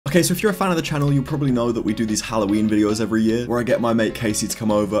Okay, so if you're a fan of the channel, you probably know that we do these Halloween videos every year, where I get my mate Casey to come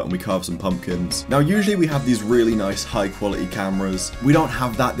over and we carve some pumpkins. Now, usually we have these really nice, high-quality cameras. We don't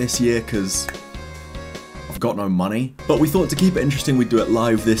have that this year, because I've got no money. But we thought to keep it interesting, we'd do it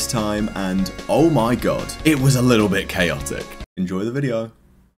live this time, and oh my god, it was a little bit chaotic. Enjoy the video.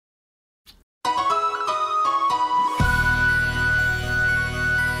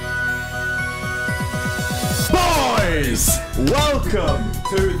 Welcome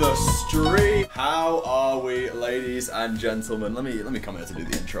to the stream. How are we, ladies and gentlemen? Let me come here to do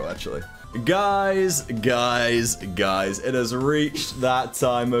the intro, actually. Guys, it has reached that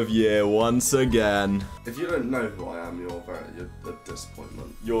time of year once again. If you don't know who I am, you're a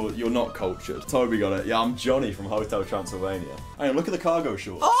disappointment. You're not cultured. Toby got it. Yeah, I'm Johnny from Hotel Transylvania. Hey, look at the cargo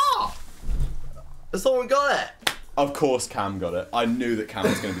shorts. Oh! Someone got it! Of course Cam got it. I knew that Cam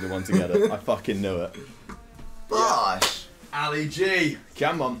was going to be the one to get it. I fucking knew it. Gosh. Ali G,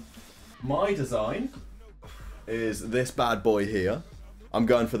 come on. My design is this bad boy here. I'm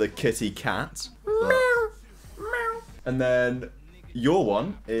going for the kitty cat. And then your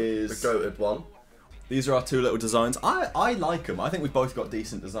one is... the goated one. These are our two little designs. I like them. I think we've both got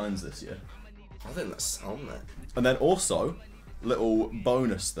decent designs this year. I think that's sound there. And then also, little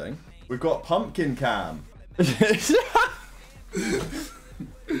bonus thing. We've got Pumpkin Cam.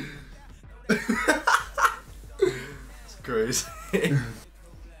 Crazy.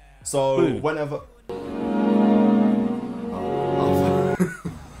 So, whenever...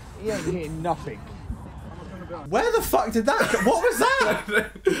 He ain't hitting nothing. Where the fuck did that come? What was that?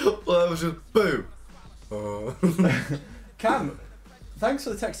 Well, it was just boom. Cam, thanks for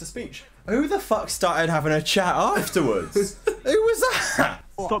the text-to-speech. Who the fuck started having a chat afterwards? Who was that?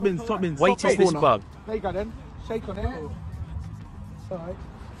 Stop in. Wait is this bug? There you go then. Shake on it. Alright.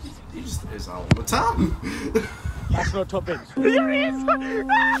 He just is out on the town. That's not top bins.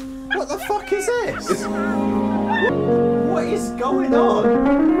 What the fuck is this? What is going on?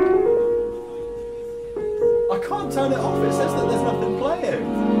 I can't turn it off. It says that there's nothing playing.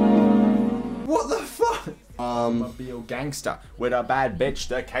 What the fuck? Be a gangster with a bad bitch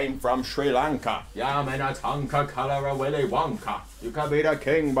that came from Sri Lanka. Yeah, I'm in a Tonka colour of Willy Wonka. You can be the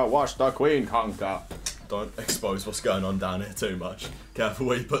king, but watch the queen conquer. Don't expose what's going on down here too much. Careful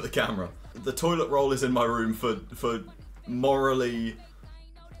where you put the camera. The toilet roll is in my room for morally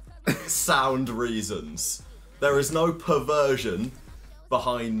sound reasons. There is no perversion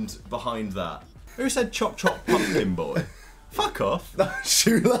behind that. Who said chop chop pumpkin boy? Fuck off.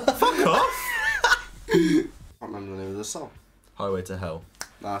 Shula. Fuck off. I can't remember the name of the song. Highway to Hell.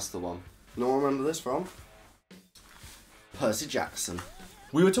 That's the one. You know what I remember this from? Percy Jackson.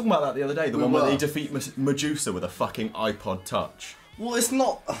 We were talking about that the other day, the one where were. they defeat Medusa with a fucking iPod Touch. Well, it's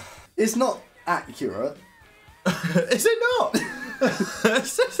not accurate. Is it not?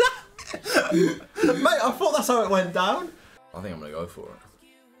 Mate, I thought that's how it went down. I think I'm gonna go for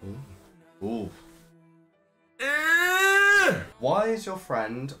it. Ooh. Why is your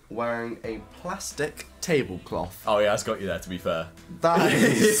friend wearing a plastic tablecloth? Oh yeah, it's got you there, to be fair. That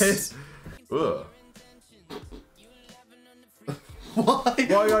is... Ugh. Why? Why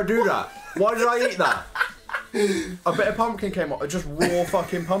did I do that? Why did I eat that? A bit of pumpkin came off, just raw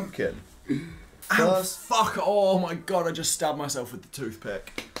fucking pumpkin. Ow, fuck, oh my god, I just stabbed myself with the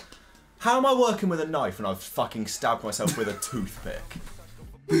toothpick. How am I working with a knife and I've fucking stabbed myself with a toothpick?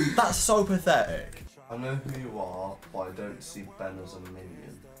 That's so pathetic. I know who you are, but I don't see Ben as a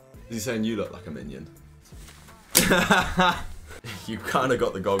minion. Is he saying you look like a minion? You kinda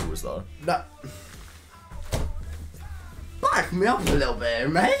got the goggles though. No. Back me up a little bit,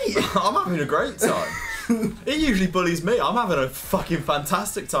 mate. I'm having a great time. He usually bullies me. I'm having a fucking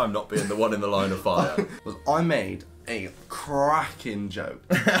fantastic time not being the one in the line of fire. I made a cracking joke.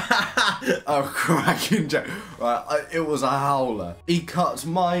 A cracking joke. Right, it was a howler. He cut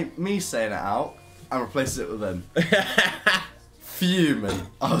me saying it out and replaced it with him. Fuming.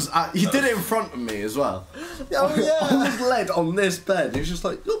 He did it in front of me as well. Oh yeah. I was led on this bed. He was just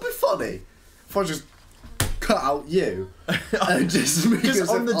like, it'll be funny if I just cut out you and just because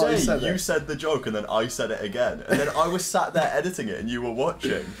on the day you said the joke and then I said it again and then I was sat there editing it and you were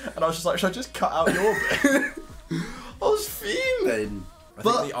watching and I was just like, should I just cut out your bit? I was fuming. I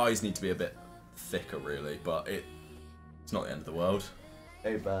think the eyes need to be a bit thicker really, but it's not the end of the world.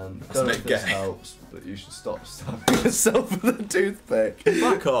 Hey Ben, That's I don't know a if bit this gay. helps, but you should stop stabbing yourself with a toothpick.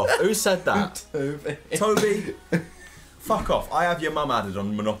 Fuck off. Who said that? Toby. Toby. Fuck off. I have your mum added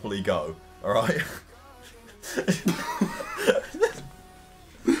on Monopoly Go, alright?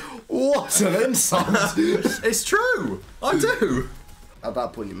 What an insult! It's true! I do! At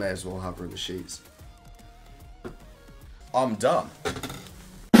that point, you may as well have her in the sheets. I'm done.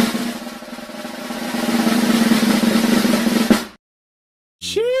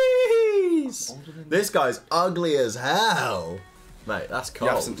 This guy's ugly as hell. Mate, that's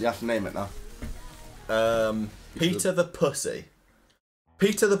cold. You have to name it now. Peter the Pussy.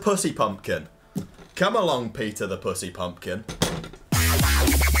 Peter the Pussy Pumpkin. Come along, Peter the Pussy Pumpkin.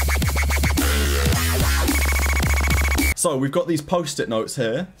 So, we've got these post-it notes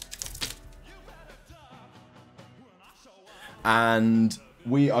here. And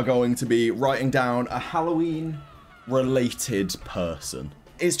we are going to be writing down a Halloween-related person.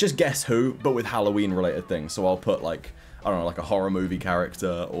 It's just Guess Who, but with Halloween-related things. So I'll put, like, I don't know, like a horror movie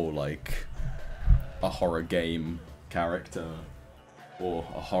character, or like a horror game character, or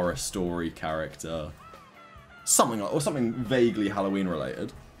a horror story character. Something like, or something vaguely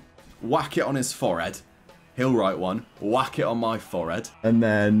Halloween-related. Whack it on his forehead. He'll write one. Whack it on my forehead. And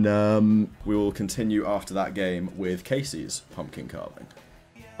then we will continue after that game with Casey's pumpkin carving.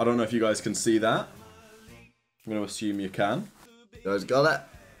 I don't know if you guys can see that. I'm going to assume you can. You guys got it?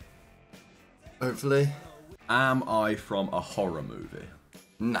 Hopefully. Am I from a horror movie?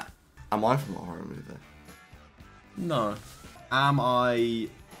 Nah. Am I from a horror movie? No. Am I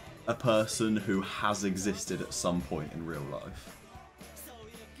a person who has existed at some point in real life?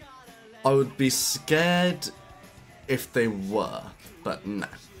 I would be scared if they were, but nah.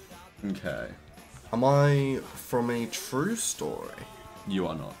 Okay. Am I from a true story? You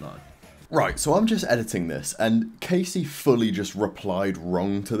are not, no. Right, so I'm just editing this, and Casey fully just replied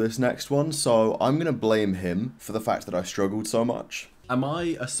wrong to this next one, so I'm gonna blame him for the fact that I struggled so much. Am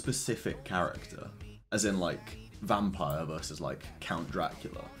I a specific character? As in, like, vampire versus, like, Count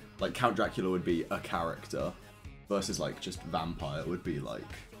Dracula? Like, Count Dracula would be a character, versus, like, just vampire would be, like,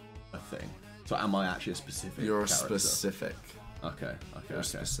 a thing. So am I actually a specific You're a character? specific. Okay. You're a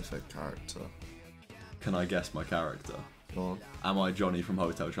specific character. Can I guess my character? Go on. Am I Johnny from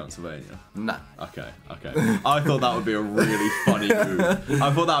Hotel Transylvania? Nah. Okay. I thought that would be a really funny move.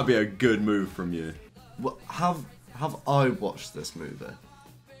 I thought that would be a good move from you. Well, have I watched this movie?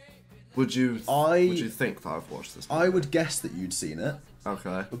 Would you think that I've watched this movie? I would guess that you'd seen it.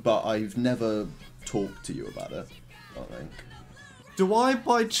 Okay. But I've never talked to you about it, I think. Do I,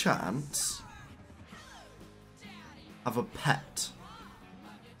 by chance, have a pet?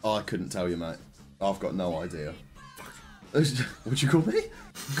 Oh, I couldn't tell you, mate. I've got no idea. What'd you call me?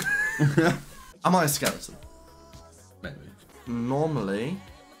 Am I a skeleton? Maybe. Normally,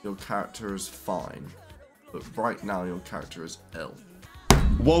 your character is fine, but right now your character is ill.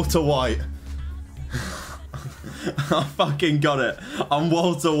 Walter White. I fucking got it. I'm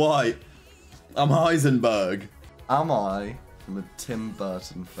Walter White. I'm Heisenberg. Am I from a Tim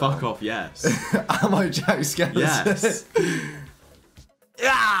Burton film? Fuck off, yes. Am I Jack Skellington? Yes.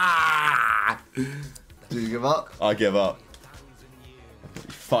 Yeah! Do you give up? I give up.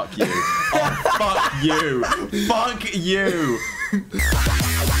 Fuck you. Oh, fuck you. Fuck you.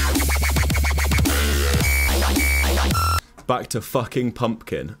 Back to fucking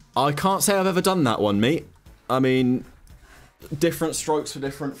pumpkin. I can't say I've ever done that one, mate. I mean, different strokes for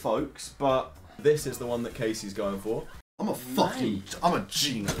different folks, but this is the one that Casey's going for. I'm a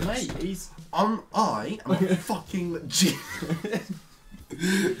genius. Mate, I am a fucking genius.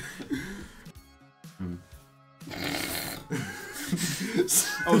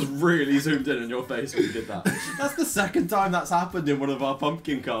 I was really zoomed in on your face when you did that. That's the second time that's happened in one of our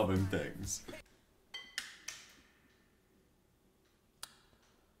pumpkin carving things.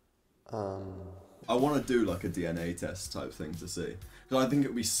 I want to do like a DNA test type thing to see. Because I think it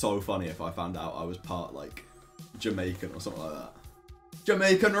would be so funny if I found out I was part like Jamaican or something like that.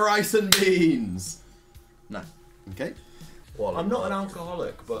 Jamaican rice and beans! No. Okay. Well, I'm not an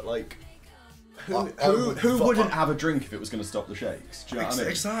alcoholic, but like, who wouldn't have a drink if it was going to stop the shakes? Do you know what I mean?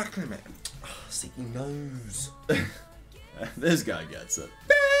 Exactly, man. Oh, see, he knows. This guy gets it.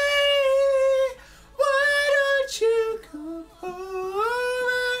 Baby, why don't you come over?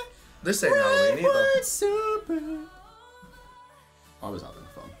 This ain't Halloween either. I was having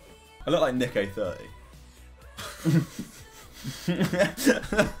fun. I look like Nick A30.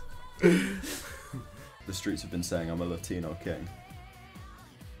 The streets have been saying I'm a Latino king.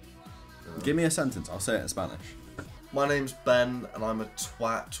 Give me a sentence, I'll say it in Spanish. My name's Ben, and I'm a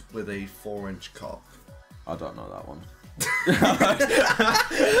twat with a 4-inch cock. I don't know that one.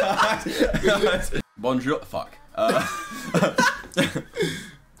 Bonjour. Fuck.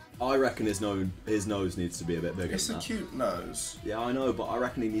 I reckon his nose needs to be a bit bigger. It's a cute nose. Yeah, I know, but I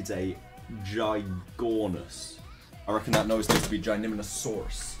reckon he needs a gigornus. I reckon that nose needs to be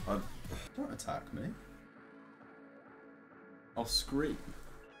ginormous. Don't attack me. I'll scream.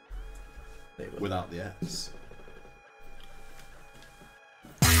 Without the S.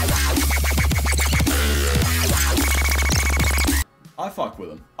 I fuck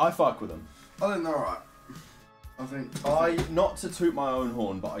with him. I think they're alright. I think. Not to toot my own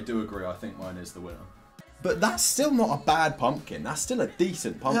horn, but I do agree. I think mine is the winner. But that's still not a bad pumpkin. That's still a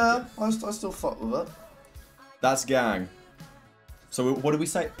decent pumpkin. Yeah, I still fuck with it. That's gang. So what did we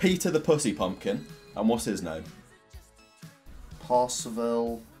say? Peter the Pussy Pumpkin. And what's his name?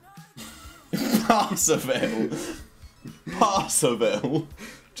 Parsiville. Parsiville. Parsiville.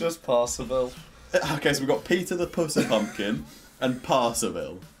 Just Parsiville. Okay, so we've got Peter the Pussy Pumpkin and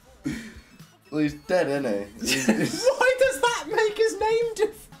Parsiville. Well, he's dead, isn't he? Why does that make his name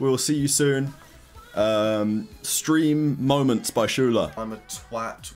different? We'll see you soon. Stream Moments by Shula. I'm a twat